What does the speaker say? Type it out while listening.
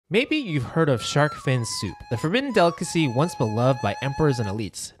Maybe you've heard of shark fin soup, the forbidden delicacy once beloved by emperors and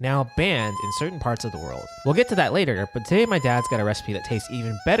elites, now banned in certain parts of the world. We'll get to that later, but today my dad's got a recipe that tastes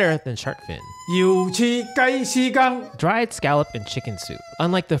even better than shark fin. 瑤翅雞絲羹 Dried scallop and chicken soup.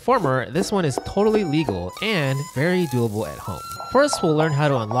 Unlike the former, this one is totally legal and very doable at home. First, we'll learn how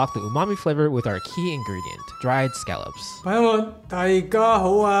to unlock the umami flavor with our key ingredient, dried scallops. 朋友們，大家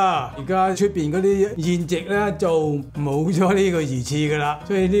好啊！而家出邊嗰啲現殖咧就冇咗呢個魚翅㗎啦，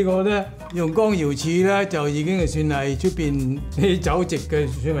所以呢個咧用乾瑤翅咧就已經係算係出邊啲酒席嘅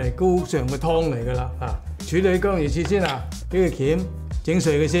算係高尚嘅湯嚟㗎啦嚇。處理乾瑤翅先啊，俾佢鉗整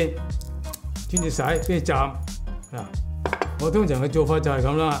碎佢先，先至洗，跟住斬嗱。我通常嘅做法就係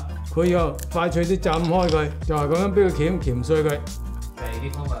咁啦，佢要快脆啲斬開佢，就係咁樣俾佢鉗碎佢。第二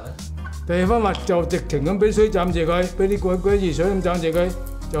方法咧？第二方法就直情咁俾水浸住佢，俾啲滾熱水咁浸住佢，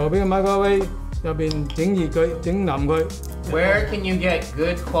就俾個麥咖威入邊整熱佢，整腍佢。Where can you get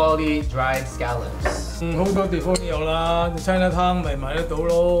good quality dried scallops? 好多地方都有啦，Chinatown咪買得到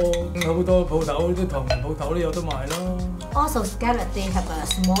咯，好多鋪頭啲唐人鋪頭都有得賣咯。Also, scallop they have a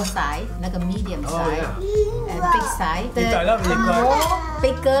small size, like a medium size, and big size. The more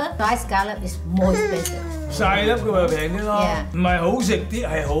bigger dried scallop is more expensive. 細粒嘅咪平啲咯，唔係好食啲，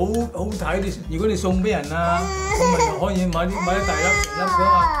係好睇啲。如果你送俾人啊，咁咪可以買啲大粒成粒噶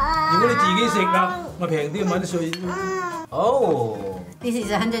嘛。如果你自己食啦，咪平啲買啲碎。Oh. This is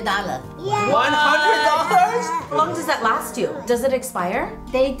 $100. Yeah. $100? How long does that last you? Does it expire?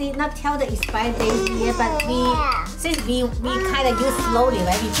 They did not tell the expiry date here, but since we kind of use slowly,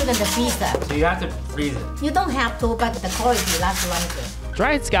 right? We put in the freezer. So you have to freeze it. You don't have to, but the quality lasts longer.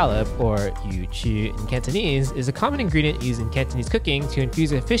 Dried scallop, or yu qu in Cantonese, is a common ingredient used in Cantonese cooking to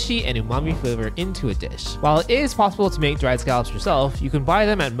infuse a fishy and umami flavor into a dish. While it is possible to make dried scallops yourself, you can buy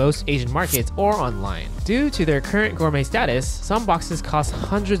them at most Asian markets or online. Due to their current gourmet status, some boxes cost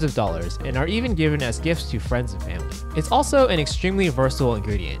hundreds of dollars and are even given as gifts to friends and family. It's also an extremely versatile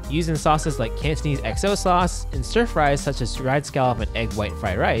ingredient, used in sauces like Cantonese XO sauce, in stir fries such as dried scallop and egg white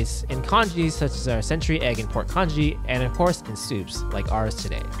fried rice, in congis such as our century egg and pork congee, and of course in soups like ours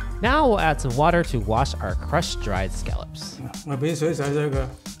today. Now we'll add some water to wash our crushed dried scallops. 我俾水洗佢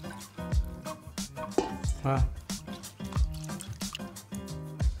啊。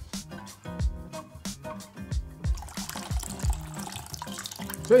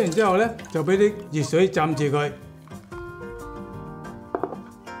洗完之後咧，就俾啲熱水浸住佢，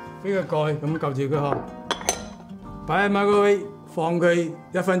俾個蓋咁蓋住佢呵，擺喺麥咖威放佢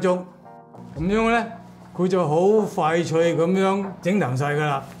1分鐘，咁樣咧佢就好快脆咁樣整腍晒㗎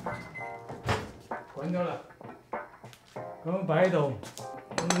啦，滾咗啦，咁擺喺度，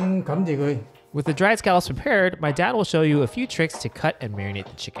冚住佢。With the dried scallops prepared, my dad will show you a few tricks to cut and marinate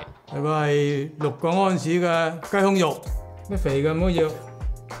the chicken. 係個係6個安士嘅雞胸肉，咩肥嘅唔好要。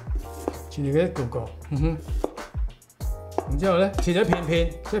切佢一個，然之後咧切咗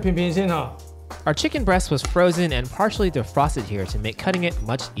一片片先嚇。Our chicken breast was frozen and partially defrosted here to make cutting it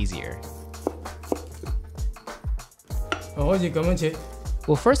much easier. 可以咁樣切。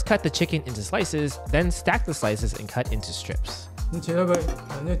We'll first cut the chicken into slices, then stack the slices and cut into strips. 咁切咗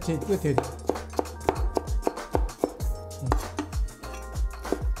佢，切一條。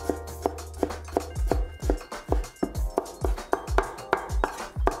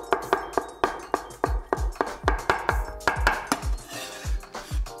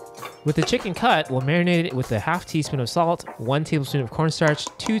With the chicken cut, we'll marinate it with a half teaspoon of salt, 1 tablespoon of cornstarch,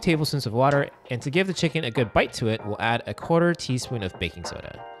 2 tablespoons of water, and to give the chicken a good bite to it, we'll add a 1/4 teaspoon of baking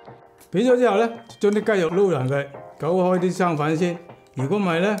soda. 俾咗之後咧，將啲雞肉撈勻佢，攪開啲生粉先。如果唔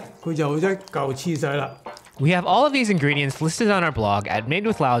係咧，佢就一嚿黐晒啦。We have all of these ingredients listed on our blog at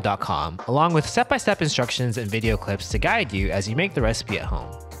madewithlau.com, along with step-by-step instructions and video clips to guide you as you make the recipe at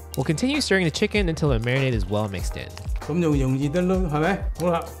home. We'll continue stirring the chicken until the marinade is well mixed in. 咁就容易得咯，係咪？好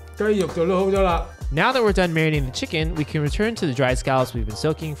啦。雞肉就撈好咗啦。Now that we're done marinating the chicken, we can return to the dried scallops we've been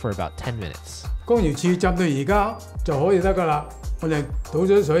soaking for about 10 minutes. 乾瑤翅浸到而家就可以得㗎啦。我哋倒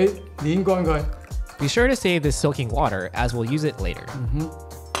咗水攣乾佢。Be sure to save this soaking water as we'll use it later.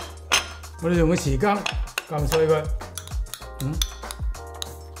 我哋用個匙羹撳碎佢。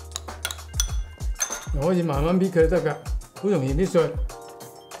可以慢慢搣佢得㗎，好容易搣碎。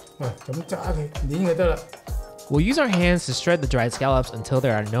喂，咁揸佢攣佢得啦。We'll use our hands to shred the dried scallops until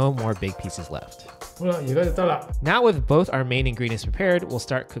there are no more big pieces left. 好啦，而家就得啦。Now with both our main ingredients prepared, we'll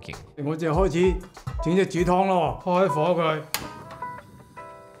start cooking. 我就開始整隻煮湯咯，開火佢，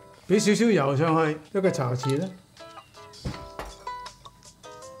俾少少油上去，一個茶匙啦。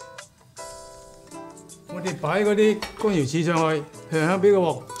我哋擺嗰啲乾瑤翅上去，輕輕俾個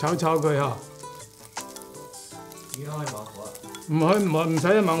鑊炒佢嚇。而家可以慢火啦。唔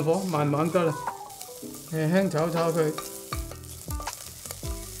使一猛火，慢慢得啦。輕輕炒炒佢，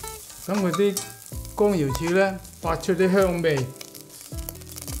等佢啲乾瑤柱咧發出啲香味。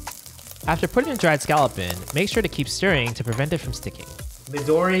 After putting the dried scallop in, make sure to keep stirring to prevent it from sticking.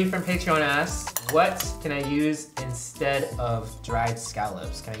 Midori from Patreon asks, what can I use instead of dried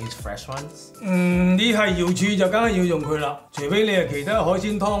scallops? Can I use fresh ones? 你係瑤柱就梗係要用佢啦，除非你係其他海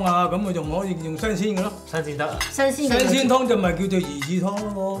鮮湯啊，咁我仲可以用新鮮嘅咯。新鮮得啊？新鮮湯就咪叫做魚翅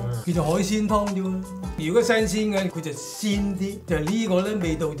湯咯，叫做海鮮湯啫喎。如果新鮮嘅佢就鮮啲，就呢個咧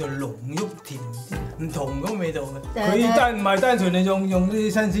味道就濃郁甜啲，唔同嗰個味道嘅。佢唔係單純你用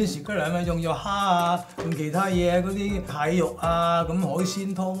啲新鮮薯雞嚟嘛，用蝦啊，用其他嘢嗰啲蟹肉啊，咁海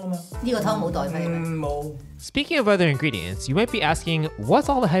鮮湯啊嘛。呢個湯冇代替咩？冇。 Speaking of other ingredients, you might be asking, what's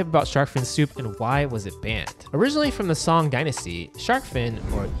all the hype about shark fin soup and why was it banned? Originally from the Song dynasty, shark fin,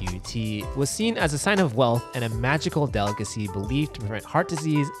 or UT, was seen as a sign of wealth and a magical delicacy believed to prevent heart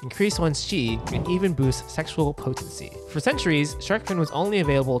disease, increase one's qi, and even boost sexual potency. For centuries, shark fin was only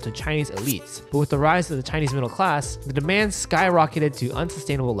available to Chinese elites, but with the rise of the Chinese middle class, the demand skyrocketed to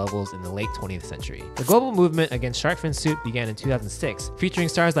unsustainable levels in the late 20th century. The global movement against shark fin soup began in 2006, featuring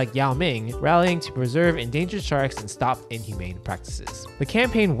stars like Yao Ming rallying to preserve endangered sharks and stop inhumane practices. The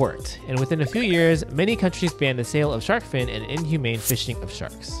campaign worked, and within a few years, many countries banned the sale of shark fin and inhumane fishing of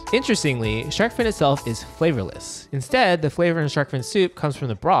sharks. Interestingly, shark fin itself is flavorless. Instead, the flavor in shark fin soup comes from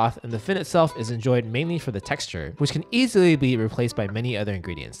the broth, and the fin itself is enjoyed mainly for the texture, which can easily be replaced by many other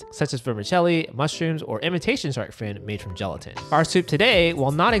ingredients, such as vermicelli, mushrooms, or imitation shark fin made from gelatin. Our soup today,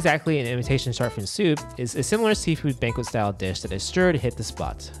 while not exactly an imitation shark fin soup, is a similar seafood banquet-style dish that is sure to hit the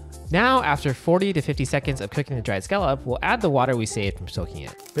spot. Now, after 40 to 50 seconds of cooking the dried scallop, we'll add the water we saved from soaking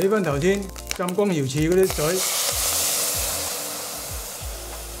it. 俾翻頭先浸乾瑤柱嗰啲水，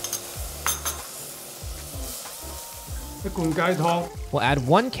一罐雞湯。We'll add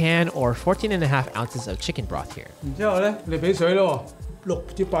 1 can or 14.5 ounces of chicken broth here. 然之後咧，你俾水咯，6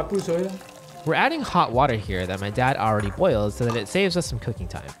至8杯水啦。We're adding hot water here that my dad already boiled so that it saves us some cooking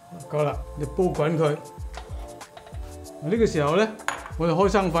time. 夠啦，你煲滾佢。呢個時候咧。 我哋開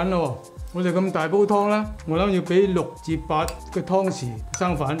生粉咯，我哋咁大煲湯咧，我諗要俾6至8個湯匙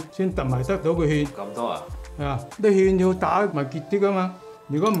生粉先揼埋得到個芡。咁多啊？係啊，啲芡要打埋結啲噶嘛，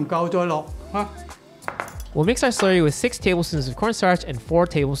如果唔夠再落嚇。We'll mix our slurry with 6 tablespoons of cornstarch and 4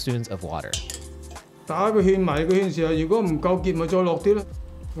 tablespoons of water. 打個芡埋個芡時候，如果唔夠結咪再落啲咯，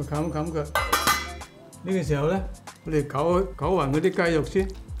咪冚佢。呢個時候咧，我哋攪勻嗰啲雞肉先。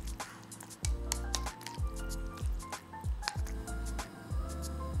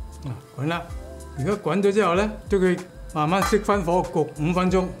 滾啦！而家滾咗之後咧，將佢慢慢熄翻火焗5分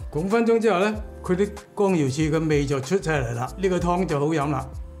鐘。焗5分鐘之後咧，佢啲乾瑤柱嘅味就出晒嚟啦。呢個湯就好飲啦。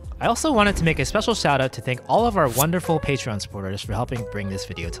I also wanted to make a special shout out to thank all of our wonderful Patreon supporters for helping bring this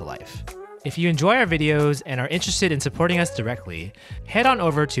video to life. If you enjoy our videos and are interested in supporting us directly, head on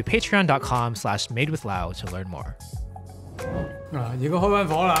over to patreon.com/madewithlau to learn more. 而家開翻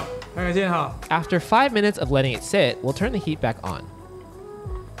火啦，睇下先嚇。After 5 minutes of letting it sit, we'll turn the heat back on.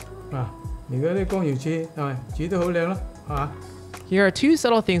 而家啲乾瑤柱係煮得好靚咯，係嘛？ Here are 2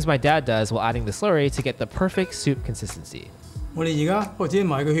 subtle things my dad does while adding the slurry to get the perfect soup consistency. 我哋而家開始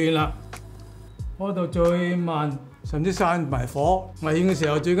埋個芡啦，開到最慢，甚至閂埋火。埋芡嘅時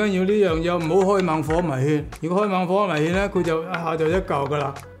候最緊要呢樣嘢，唔好開猛火埋芡。如果開猛火埋芡咧，佢就一下就一嚿噶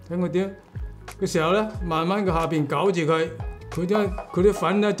啦。睇佢點嘅時候咧，慢慢佢下邊攪住佢，佢啲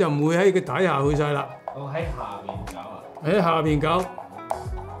粉咧就唔會喺佢底下去晒啦。我喺下邊攪啊！喺下邊攪。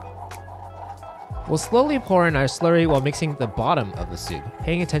 We'll slowly pour in our slurry while mixing the bottom of the soup,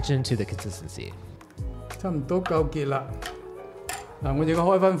 paying attention to the consistency. 差唔多夠結啦。嗱，我而家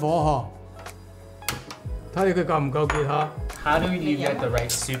開翻火嗬，睇下佢夠唔夠結嚇。How do you get the right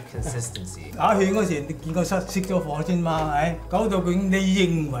soup consistency? 打芡嗰時，你見佢熄咗火先嘛，係搞到佢你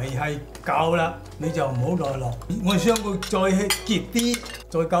認為係夠啦，你就唔好再落。我想佢再結啲，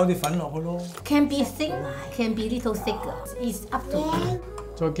再攪啲粉落去咯。Can be thick, can be little thicker. It's up to you.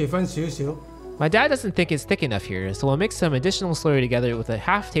 再結翻少少。 My dad doesn't think it's thick enough here, so we'll mix some additional slurry together with a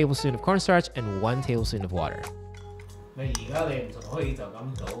 ½ tablespoon of cornstarch and 1 tablespoon of water. 你而家你唔可以就咁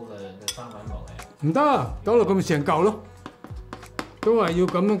倒嘅生粉落嚟。唔得，倒落咁咪成嚿咯，都係要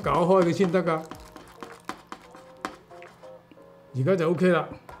咁樣攪開佢先得㗎。而家就 OK 啦。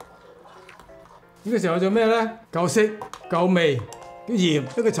呢個時候做咩咧？夠色、夠味、啲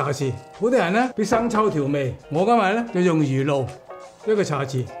鹽一個茶匙。好多人咧俾生抽調味，我今日咧就用魚露一個茶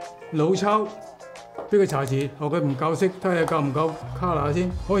匙，老抽。 呢個茶匙，學佢唔夠色，睇下夠唔夠卡拿先，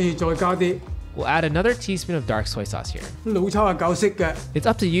可以再加啲 We'll add another teaspoon of dark soy sauce here. 老抽係夠色嘅， It's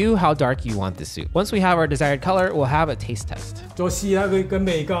up to you how dark you want this soup. Once we have our desired color, we'll have a taste test. 再試下佢嘅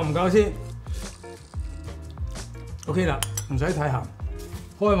味夠唔夠先。OK 啦，唔使太鹹。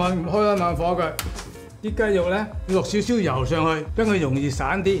開翻猛火佢，啲雞肉咧要落少少油上去，等佢容易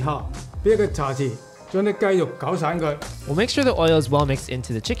散啲嚇。俾一個茶匙將啲雞肉攪散佢。We'll make sure the oil is well mixed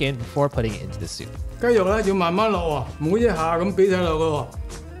into the chicken before putting it into the soup. 雞肉咧要慢慢落喎，唔好一下咁俾晒落去喎。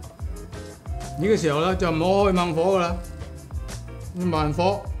呢個時候咧就唔好開猛火噶啦，要慢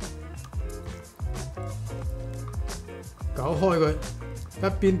火攪開佢，一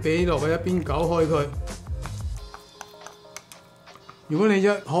邊俾落去一邊攪開佢。如果你一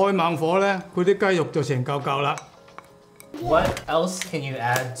開猛火咧，佢啲雞肉就成嚿嚿啦。What else can you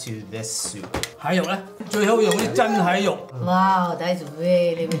add to this soup? 蟹肉咧，最好用啲真蟹肉。Wow, that is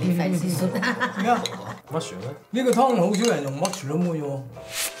really fancy soup. 而家 Mushroom? 呢個湯好少人用 mushroom 嘅喎。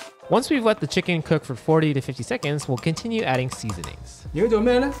Once we've let the chicken cook for 40 to 50 seconds, we'll continue adding seasonings. 而家做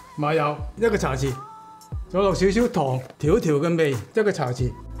咩咧？麻油一個茶匙，再落少少糖調一調嘅味，一個茶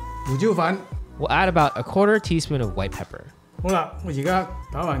匙。胡椒粉。We'll add about a quarter teaspoon of white pepper. 好啦，我而家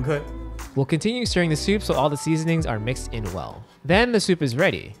打勻佢。 We'll continue stirring the soup so all the seasonings are mixed in well. Then the soup is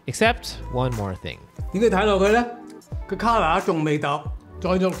ready, except one more thing. 點解睇落去咧？個 colour 仲未到，再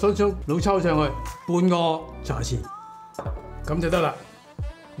落少少老抽上去，半個茶匙，咁就得啦。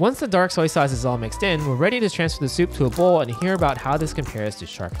 Once the dark soy sauce is all mixed in, we're ready to transfer the soup to a bowl and hear about how this compares to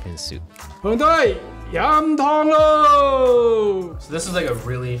shark fin soup. 紅隊飲湯咯！ So this is like a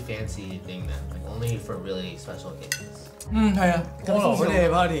really fancy thing then, like only for really special occasions. 係啊，可樂嗰啲係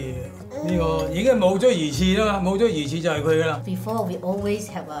party 呢個已經冇咗魚翅啦嘛，冇咗魚翅就係佢噶啦。 Before we always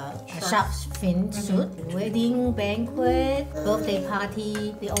have a shark fin soup, wedding, banquet, birthday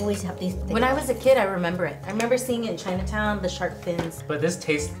party. They always have this. When I was a kid, I remember it. I remember seeing it in Chinatown, the shark fins. But this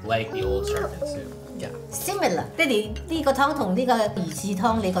tastes like the old shark fin soup. Yeah. Similar. 爹哋呢個湯同呢個魚翅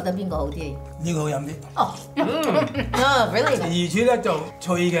湯，你覺得邊個好啲？呢個好飲啲。哦 Oh, really? 魚翅咧就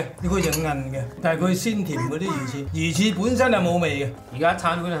脆嘅，呢個就韌嘅，但係佢鮮甜嗰啲魚翅，魚翅本身係冇味嘅。而家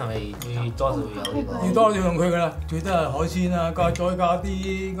餐館係咪會多數有呢個？要多就用佢噶啦，最多係海鮮啊，再加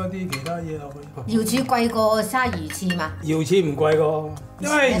啲嗰啲其他嘢落去。瑤柱貴過鯊魚翅嘛？瑤翅唔貴個，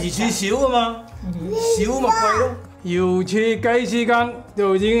因為魚翅少啊嘛，少咪貴咯。瑤翅雞翅羹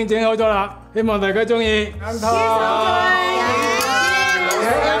就已經整好咗啦，希望大家中意。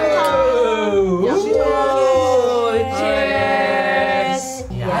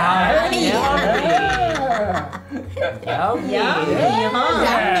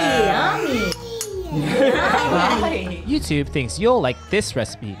YouTube thinks you'll like this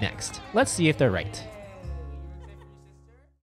recipe next. Let's see if they're right.